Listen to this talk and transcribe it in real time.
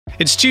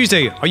It's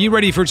Tuesday. Are you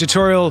ready for a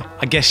tutorial?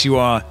 I guess you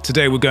are.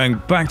 Today we're going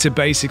back to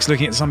basics,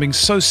 looking at something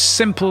so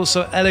simple,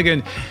 so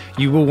elegant,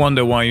 you will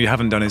wonder why you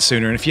haven't done it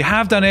sooner. And if you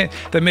have done it,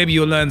 then maybe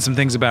you'll learn some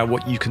things about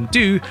what you can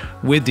do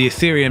with the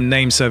Ethereum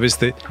Name Service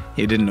that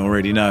you didn't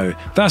already know.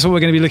 That's what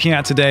we're going to be looking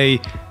at today.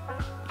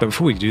 But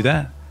before we do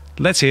that,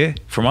 let's hear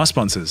from our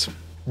sponsors.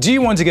 Do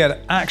you want to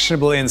get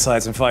actionable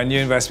insights and find new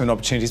investment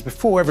opportunities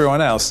before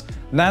everyone else?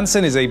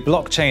 Nansen is a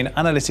blockchain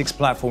analytics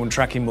platform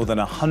tracking more than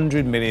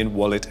 100 million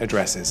wallet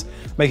addresses.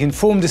 Make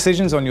informed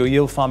decisions on your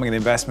yield farming and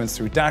investments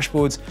through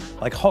dashboards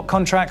like hot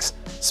contracts,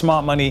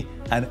 smart money,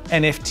 and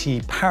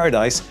NFT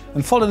paradise,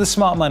 and follow the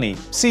smart money.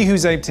 See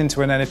who's aped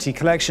into an NFT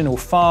collection or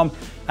farm,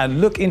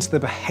 and look into the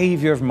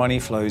behavior of money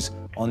flows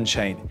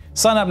on-chain.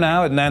 Sign up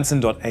now at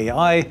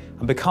nansen.ai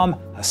and become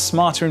a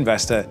smarter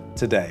investor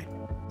today.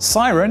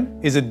 Siren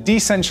is a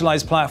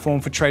decentralized platform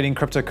for trading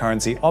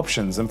cryptocurrency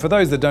options. And for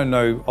those that don't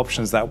know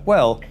options that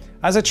well,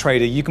 as a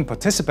trader, you can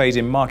participate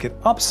in market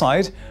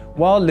upside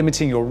while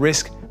limiting your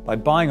risk by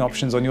buying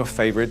options on your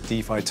favorite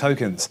DeFi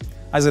tokens.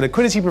 As a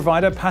liquidity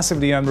provider,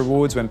 passively earn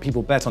rewards when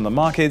people bet on the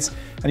markets,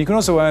 and you can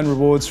also earn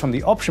rewards from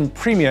the option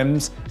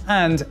premiums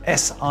and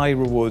SI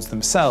rewards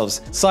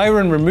themselves.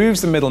 Siren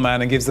removes the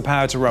middleman and gives the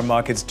power to run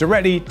markets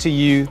directly to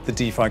you, the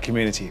DeFi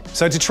community.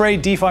 So to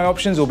trade DeFi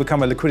options or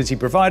become a liquidity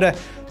provider,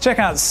 check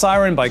out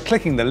Siren by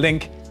clicking the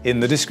link in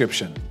the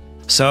description.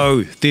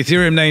 So, the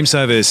Ethereum Name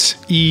Service,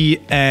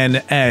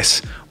 ENS.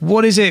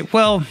 What is it?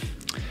 Well,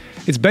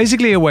 it's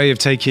basically a way of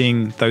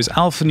taking those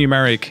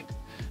alphanumeric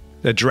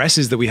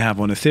addresses that we have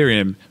on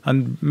Ethereum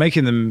and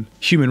making them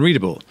human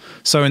readable.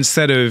 So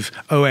instead of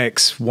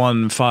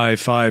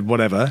OX155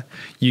 whatever,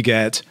 you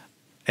get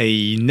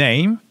a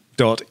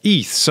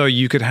name.eth. So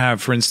you could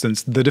have, for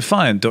instance, the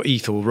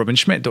Defiant.eth or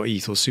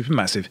robinschmidt.eth or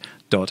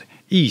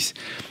supermassive.eth.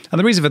 And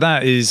the reason for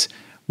that is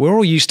we're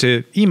all used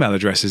to email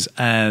addresses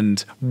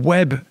and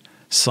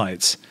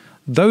websites.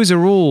 Those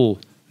are all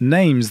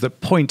names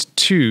that point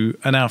to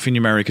an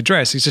alphanumeric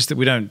address. It's just that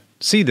we don't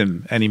see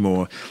them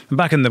anymore. And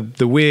back in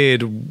the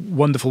weird,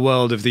 wonderful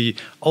world of the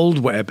old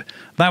web,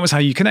 that was how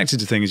you connected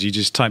to things. You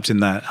just typed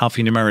in that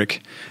alphanumeric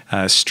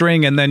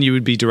string and then you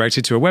would be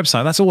directed to a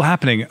website. That's all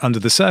happening under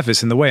the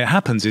surface, and the way it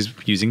happens is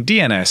using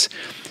DNS.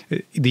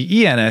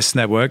 The ENS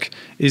network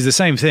is the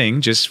same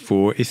thing, just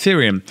for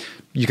Ethereum.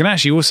 You can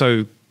actually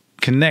also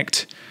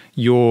connect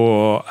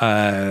your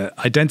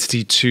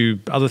identity to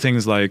other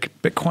things like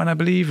Bitcoin, I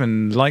believe,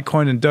 and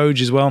Litecoin and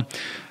Doge as well.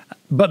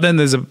 But then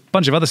there's a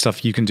bunch of other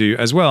stuff you can do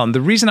as well. And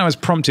the reason I was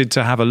prompted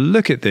to have a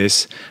look at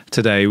this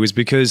today was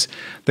because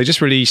they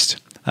just released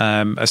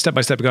a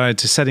step-by-step guide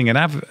to setting an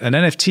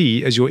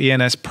NFT as your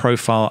ENS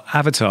profile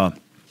avatar.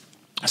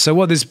 So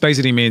what this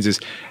basically means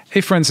is,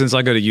 if, for instance,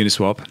 I go to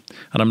Uniswap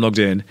and I'm logged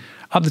in,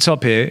 up the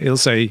top here, it'll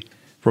say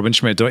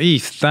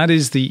robinschmidt.eth. That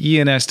is the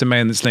ENS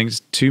domain that's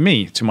linked to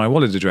me, to my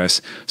wallet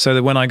address. So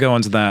that when I go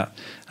onto that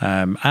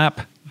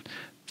app,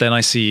 then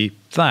I see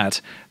that.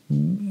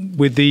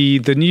 With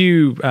the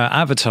new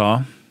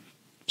avatar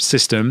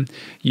system,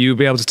 you'll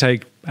be able to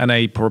take an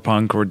ape or a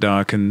punk or a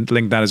duck and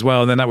link that as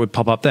well, and then that would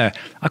pop up there.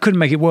 I couldn't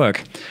make it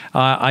work.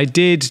 I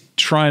did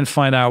try and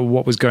find out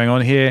what was going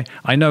on here.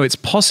 I know it's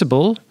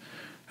possible,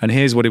 and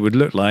here's what it would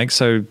look like.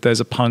 So there's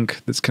a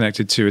punk that's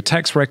connected to a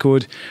text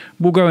record.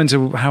 We'll go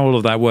into how all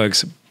of that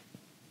works.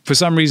 For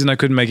some reason, I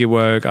couldn't make it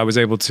work. I was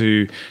able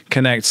to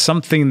connect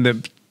something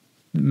that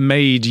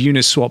made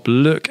Uniswap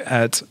look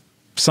at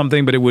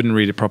something, but it wouldn't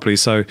read it properly.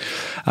 So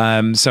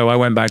I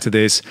went back to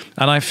this,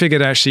 and I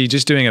figured actually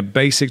just doing a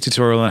basic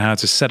tutorial on how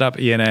to set up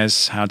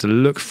ENS, how to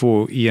look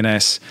for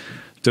ENS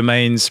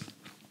domains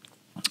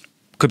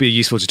could be a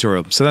useful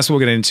tutorial. So that's what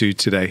we're getting into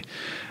today.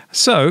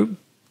 So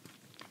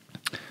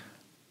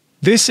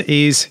this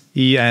is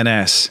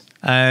ENS,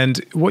 and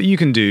what you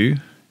can do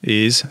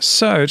is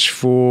search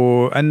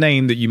for a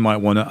name that you might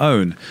want to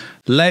own.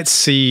 Let's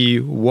see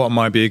what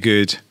might be a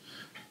good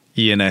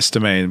ENS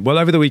domain. Well,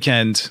 over the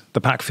weekend, the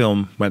Pack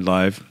film went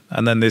live,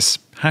 and then this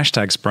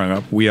hashtag sprung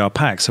up, We Are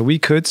Pack. So we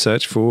could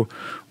search for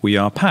We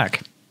Are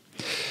Pack.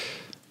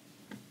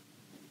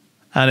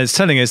 And it's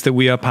telling us that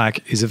We Are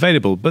Pack is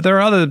available. But there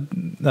are other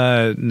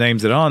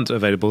names that aren't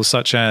available,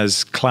 such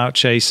as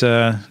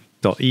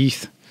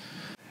cloudchaser.eth.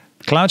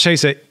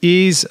 Cloudchaser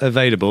is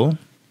available.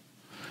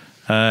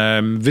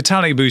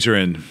 Vitalik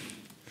Buterin.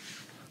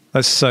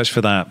 Let's search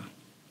for that.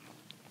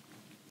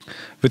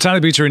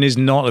 Vitalik Buterin is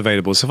not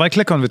available. So if I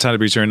click on Vitalik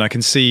Buterin, I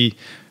can see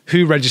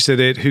who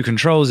registered it, who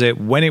controls it,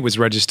 when it was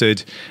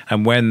registered,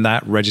 and when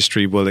that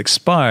registry will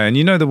expire. And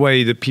you know the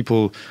way that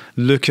people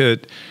look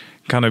at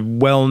kind of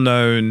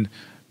well-known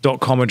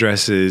 .com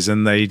addresses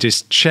and they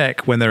just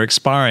check when they're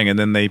expiring and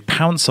then they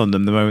pounce on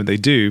them the moment they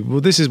do.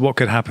 Well, this is what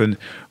could happen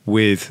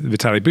with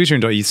Vitalik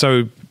Buterin.eth.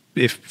 So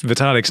if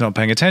Vitalik's not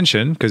paying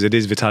attention, because it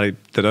is Vitalik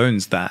that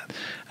owns that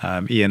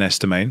ENS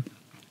domain,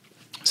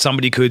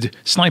 somebody could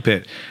snipe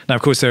it. Now,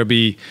 of course, there'll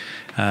be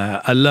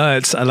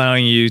alerts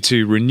allowing you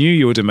to renew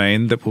your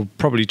domain that will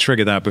probably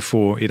trigger that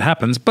before it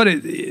happens. But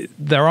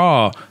there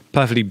are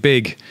perfectly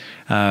big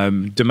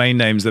domain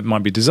names that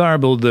might be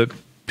desirable that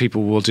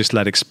people will just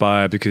let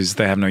expire because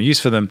they have no use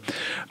for them.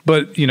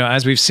 But, you know,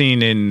 as we've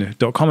seen in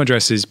 .com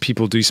addresses,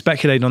 people do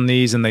speculate on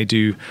these and they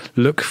do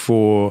look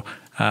for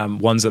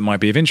ones that might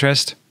be of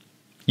interest.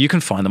 You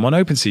can find them on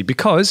OpenSea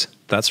because,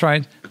 that's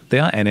right, they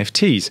are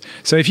NFTs.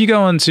 So if you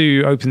go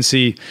onto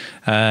OpenSea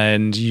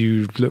and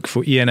you look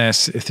for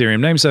ENS,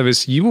 Ethereum Name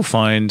Service, you will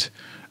find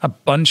a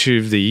bunch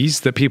of these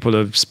that people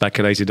have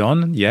speculated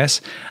on,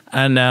 yes,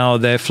 and now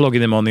they're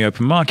flogging them on the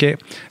open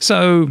market.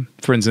 So,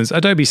 for instance,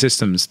 Adobe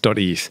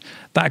Systems.eth,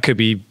 that could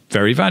be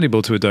very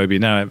valuable to Adobe.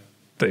 Now,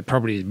 it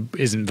probably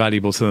isn't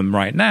valuable to them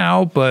right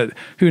now, but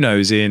who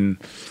knows, in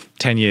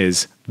 10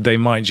 years, they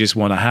might just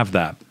want to have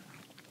that.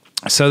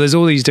 So there's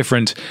all these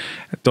different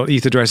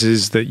 .eth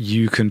addresses that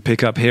you can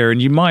pick up here,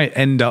 and you might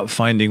end up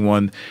finding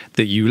one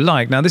that you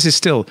like. Now, this is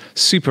still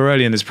super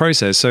early in this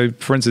process. So,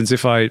 for instance,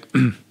 if I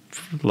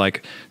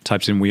like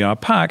types in "we are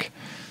pack,"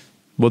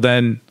 well,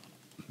 then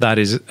that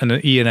is an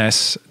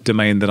ENS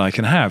domain that I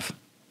can have.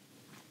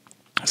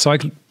 So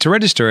to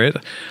register it,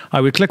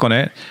 I would click on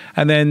it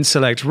and then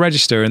select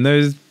register. And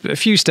there's a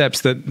few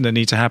steps that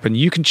need to happen.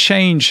 You can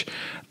change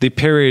the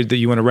period that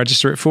you want to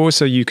register it for.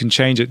 So you can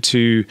change it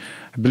to,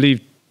 I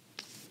believe,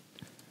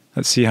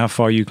 let's see how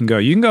far you can go.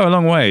 You can go a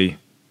long way.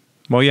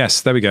 Well,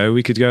 yes, there we go.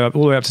 We could go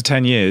all the way up to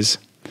 10 years,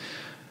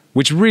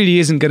 which really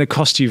isn't going to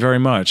cost you very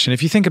much. And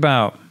if you think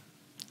about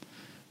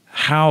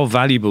how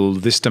valuable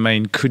this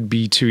domain could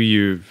be to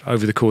you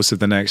over the course of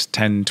the next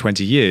 10,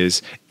 20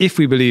 years, if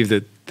we believe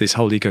that this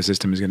whole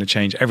ecosystem is going to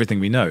change everything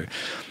we know,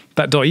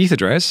 that .eth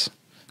address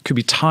could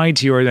be tied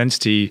to your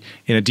identity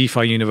in a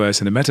DeFi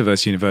universe and a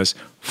metaverse universe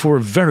for a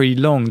very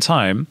long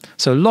time.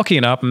 So locking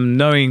it up and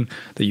knowing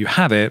that you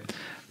have it,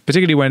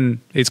 particularly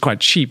when it's quite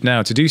cheap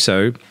now to do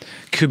so,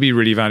 could be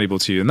really valuable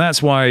to you. And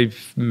that's why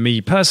me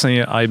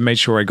personally, I made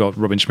sure I got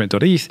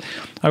robinschmidt.eth.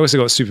 I also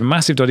got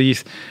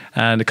supermassive.eth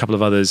and a couple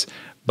of others.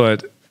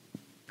 But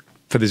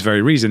for this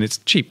very reason, it's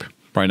cheap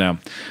right now.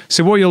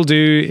 So what you'll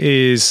do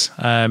is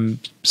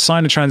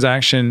sign a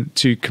transaction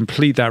to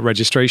complete that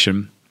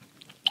registration.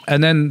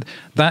 And then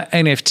that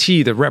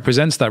NFT that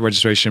represents that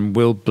registration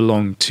will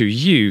belong to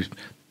you.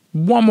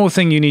 One more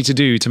thing you need to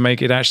do to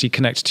make it actually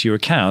connect to your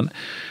account.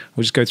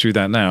 We'll just go through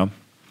that now.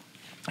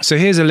 So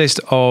here's a list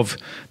of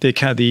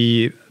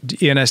the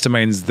ENS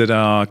domains that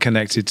are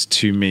connected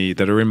to me,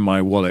 that are in my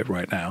wallet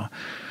right now.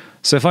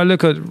 So if I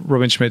look at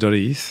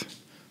robinschmidt.eth,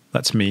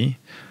 that's me.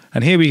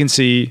 And here we can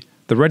see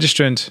the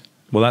registrant,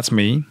 well, that's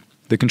me.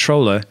 The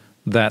controller,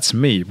 that's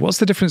me. What's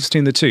the difference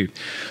between the two?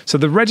 So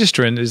the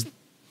registrant is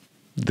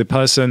the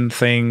person,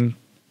 thing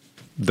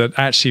that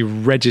actually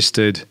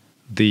registered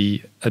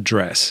the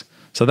address.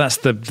 So that's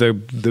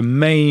the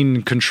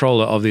main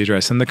controller of the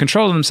address. And the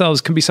controller themselves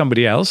can be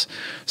somebody else.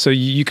 So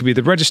you could be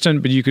the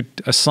registrant, but you could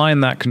assign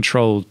that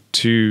control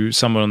to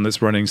someone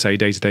that's running, say,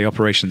 day-to-day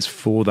operations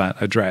for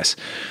that address.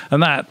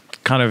 And that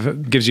kind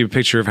of gives you a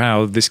picture of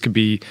how this could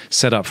be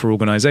set up for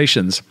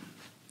organizations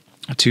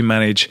to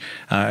manage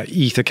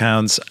ETH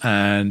accounts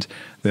and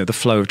the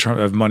flow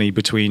of money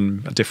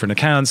between different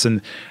accounts,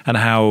 and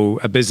how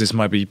a business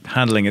might be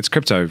handling its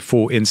crypto,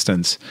 for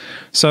instance.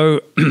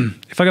 So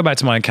if I go back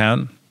to my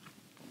account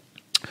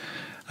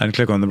and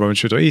click on the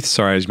robinschmidt.eth,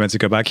 sorry, I was meant to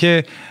go back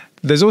here.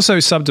 There's also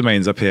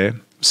subdomains up here.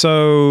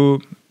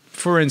 So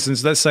for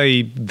instance, let's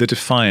say the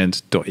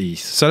Defiant.eth.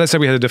 So let's say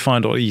we had a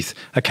Defiant.eth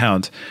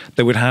account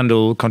that would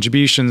handle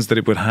contributions, that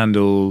it would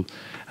handle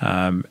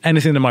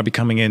anything that might be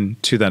coming in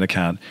to that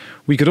account.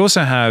 We could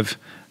also have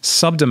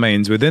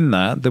subdomains within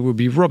that would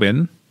be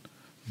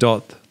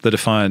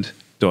robin.thedefiant.eth.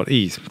 So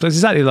it's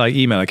exactly like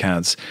email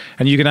accounts.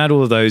 And you can add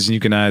all of those, and you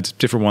can add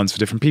different ones for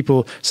different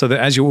people, so that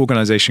as your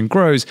organization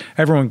grows,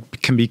 everyone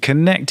can be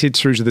connected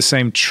through to the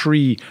same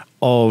tree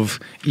of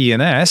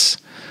ENS,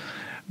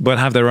 but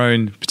have their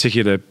own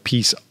particular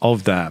piece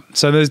of that.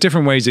 So there's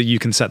different ways that you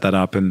can set that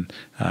up, and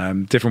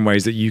different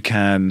ways that you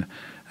can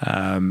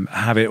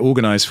have it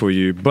organized for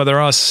you. But there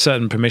are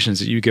certain permissions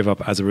that you give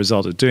up as a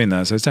result of doing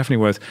that. So it's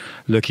definitely worth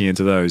looking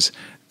into those.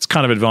 It's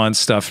kind of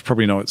advanced stuff,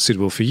 probably not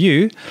suitable for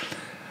you.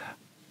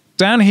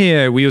 Down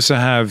here, we also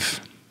have,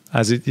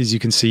 as you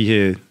can see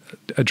here,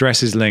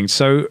 addresses linked.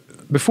 So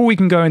before we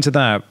can go into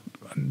that,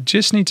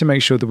 just need to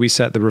make sure that we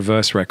set the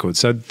reverse record.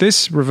 So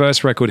this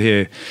reverse record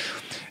here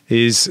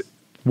is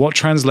what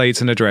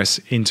translates an address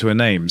into a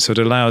name. So it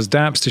allows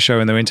dApps to show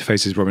in their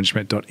interfaces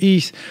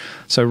robinschmidt.eth.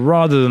 So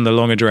rather than the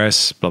long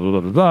address, blah, blah,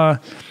 blah, blah,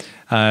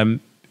 blah,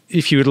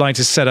 if you would like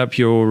to set up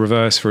your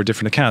reverse for a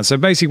different account. So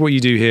basically what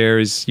you do here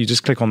is you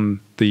just click on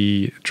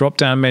the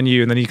drop-down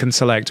menu, and then you can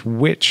select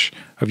which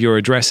of your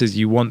addresses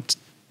you want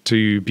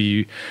to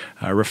be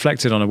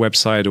reflected on a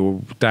website or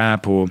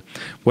dApp or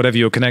whatever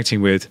you're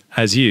connecting with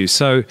as you.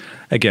 So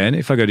again,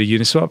 if I go to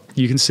Uniswap,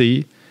 you can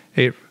see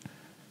it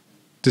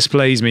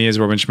displays me as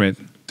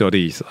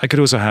robinschmidt.eth. I could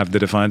also have the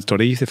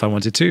Defiant.eth if I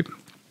wanted to.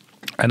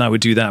 And I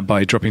would do that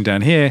by dropping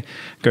down here,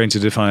 going to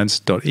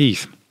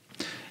Defiant.eth.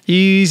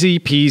 Easy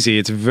peasy.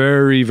 It's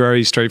very,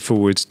 very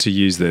straightforward to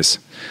use this.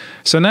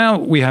 So now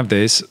we have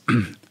this.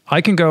 I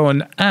can go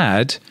and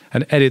add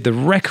and edit the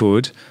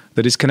record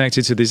that is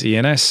connected to this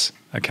ENS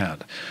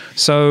account.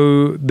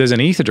 So there's an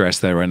ETH address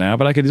there right now,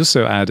 but I could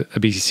also add a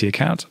BTC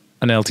account,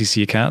 an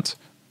LTC account,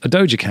 a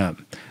Doge account.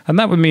 And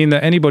that would mean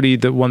that anybody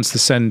that wants to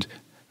send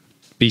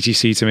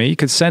BTC to me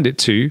could send it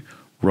to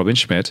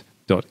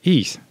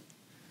robinschmidt.eth.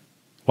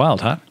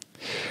 Wild, huh?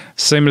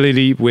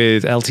 Similarly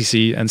with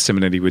LTC and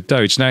similarly with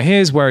Doge. Now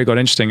here's where it got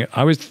interesting.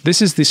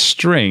 This is the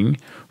string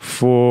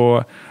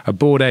for a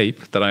Bored Ape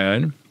that I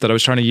own that I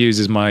was trying to use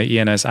as my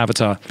ENS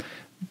avatar.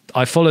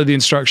 I followed the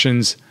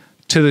instructions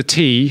to the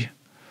T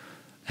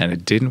and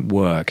it didn't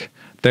work.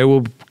 There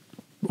will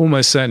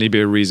almost certainly be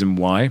a reason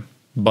why,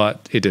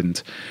 but it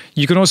didn't.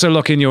 You can also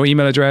lock in your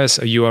email address,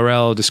 a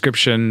URL,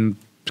 description,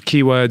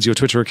 keywords, your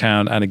Twitter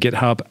account, and a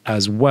GitHub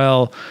as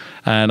well.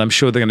 And I'm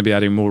sure they're going to be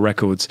adding more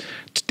records.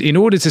 In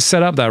order to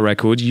set up that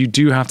record, you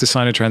do have to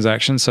sign a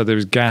transaction. So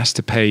there's gas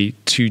to pay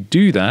to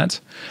do that.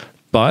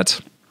 But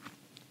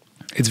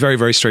it's very,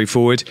 very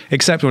straightforward,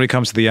 except when it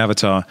comes to the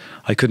avatar.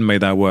 I couldn't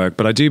make that work.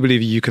 But I do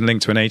believe you can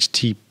link to an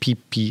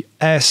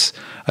HTTPS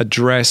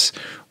address,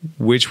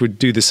 which would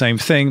do the same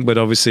thing. But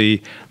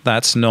obviously,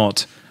 that's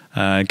not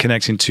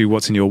connecting to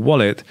what's in your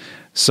wallet.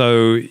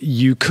 So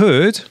you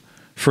could,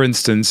 for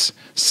instance,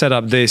 set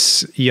up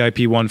this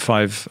EIP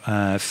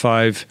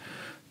 155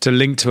 to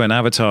link to an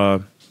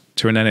avatar,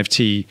 to an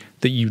NFT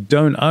that you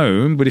don't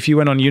own. But if you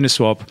went on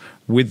Uniswap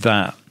with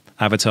that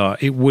avatar,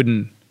 it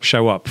wouldn't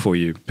show up for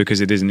you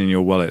because it isn't in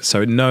your wallet.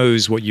 So it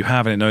knows what you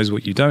have and it knows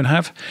what you don't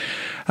have.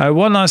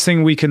 One last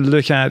thing we can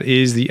look at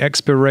is the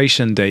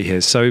expiration date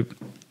here. So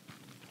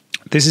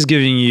this is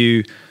giving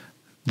you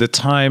the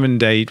time and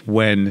date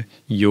when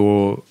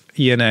your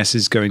ENS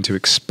is going to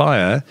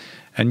expire.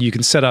 And you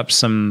can set up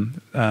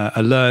some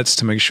alerts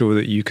to make sure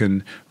that you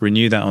can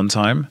renew that on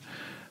time.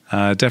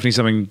 Definitely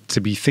something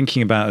to be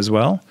thinking about as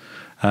well.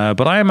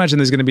 But I imagine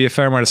there's going to be a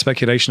fair amount of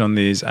speculation on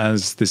these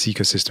as this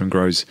ecosystem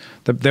grows.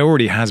 There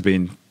already has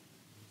been,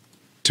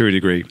 to a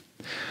degree.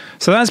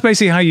 So that's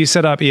basically how you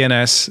set up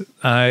ENS.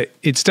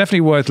 It's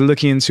definitely worth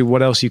looking into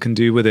what else you can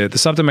do with it. The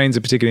subdomains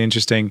are particularly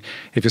interesting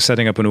if you're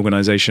setting up an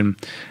organization.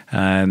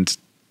 And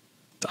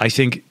I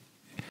think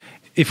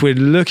if we're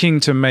looking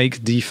to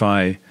make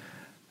DeFi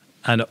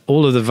and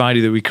all of the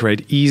value that we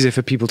create easier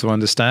for people to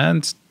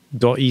understand,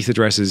 .eth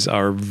addresses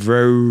are a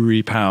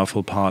very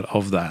powerful part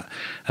of that.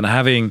 And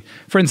having,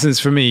 for instance,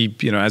 for me,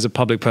 as a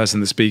public person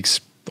that speaks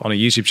on a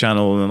YouTube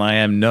channel and I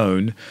am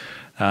known,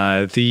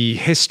 the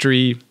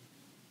history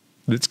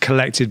that's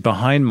collected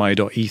behind my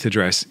 .eth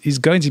address is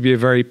going to be a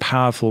very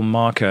powerful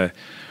marker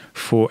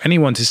for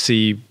anyone to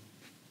see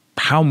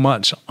how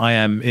much I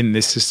am in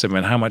this system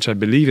and how much I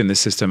believe in this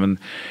system. And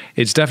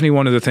it's definitely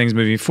one of the things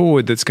moving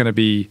forward that's going to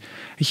be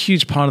a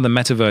huge part of the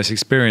metaverse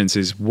experience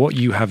is what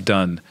you have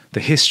done, the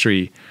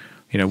history,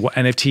 what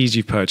NFTs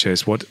you've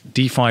purchased, what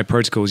DeFi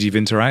protocols you've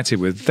interacted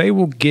with. They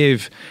will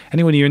give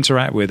anyone you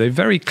interact with a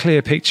very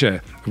clear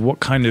picture of what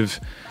kind of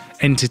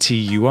entity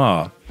you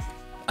are.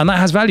 And that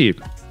has value.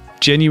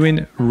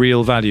 Genuine,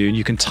 real value. And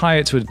you can tie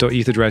it to a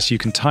 .eth address. You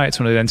can tie it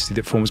to an identity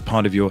that forms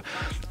part of your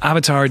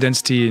avatar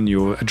identity and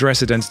your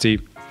address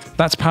identity.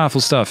 That's powerful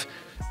stuff.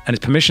 And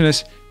it's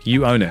permissionless.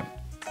 You own it.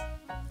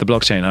 The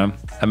blockchain, huh?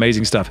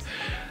 Amazing stuff.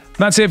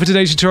 That's it for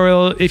today's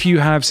tutorial. If you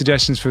have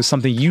suggestions for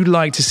something you'd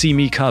like to see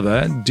me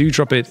cover, do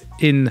drop it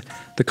in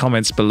the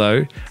comments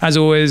below. As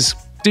always,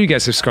 do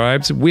get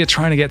subscribed. We're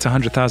trying to get to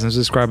 100,000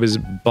 subscribers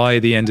by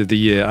the end of the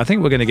year. I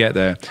think we're going to get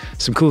there.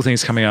 Some cool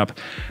things coming up.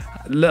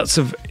 Lots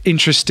of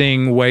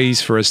interesting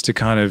ways for us to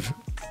kind of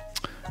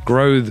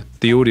grow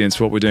the audience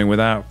for what we're doing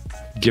without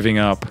giving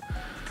up,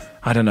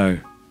 I don't know,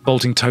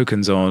 bolting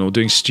tokens on or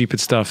doing stupid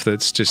stuff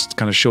that's just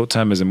kind of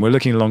short-termism. We're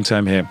looking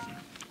long-term here.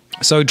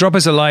 So drop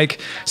us a like,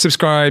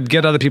 subscribe,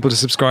 get other people to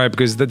subscribe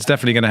because that's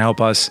definitely going to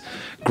help us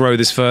grow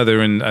this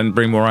further and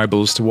bring more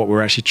eyeballs to what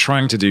we're actually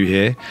trying to do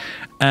here.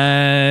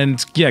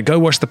 And yeah, go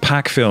watch the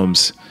Pack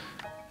films.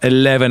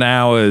 11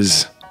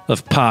 hours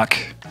of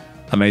Pack.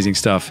 Amazing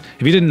stuff.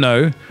 If you didn't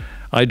know,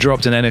 I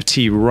dropped an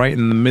NFT right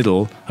in the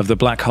middle of the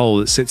black hole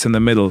that sits in the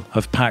middle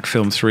of Pack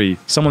Film 3.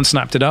 Someone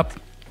snapped it up,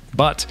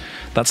 but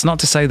that's not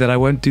to say that I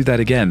won't do that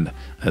again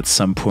at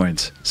some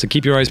point. So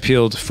keep your eyes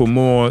peeled for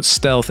more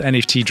stealth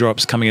NFT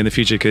drops coming in the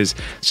future because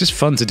it's just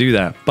fun to do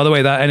that. By the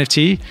way, that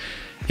NFT,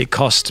 it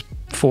cost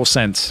 4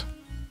 cents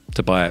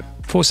to buy it.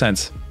 4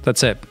 cents.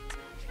 That's it.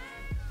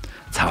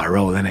 That's how I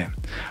roll, innit?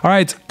 All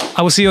right.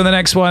 I will see you on the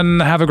next one.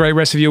 Have a great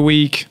rest of your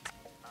week.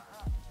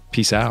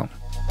 Peace out.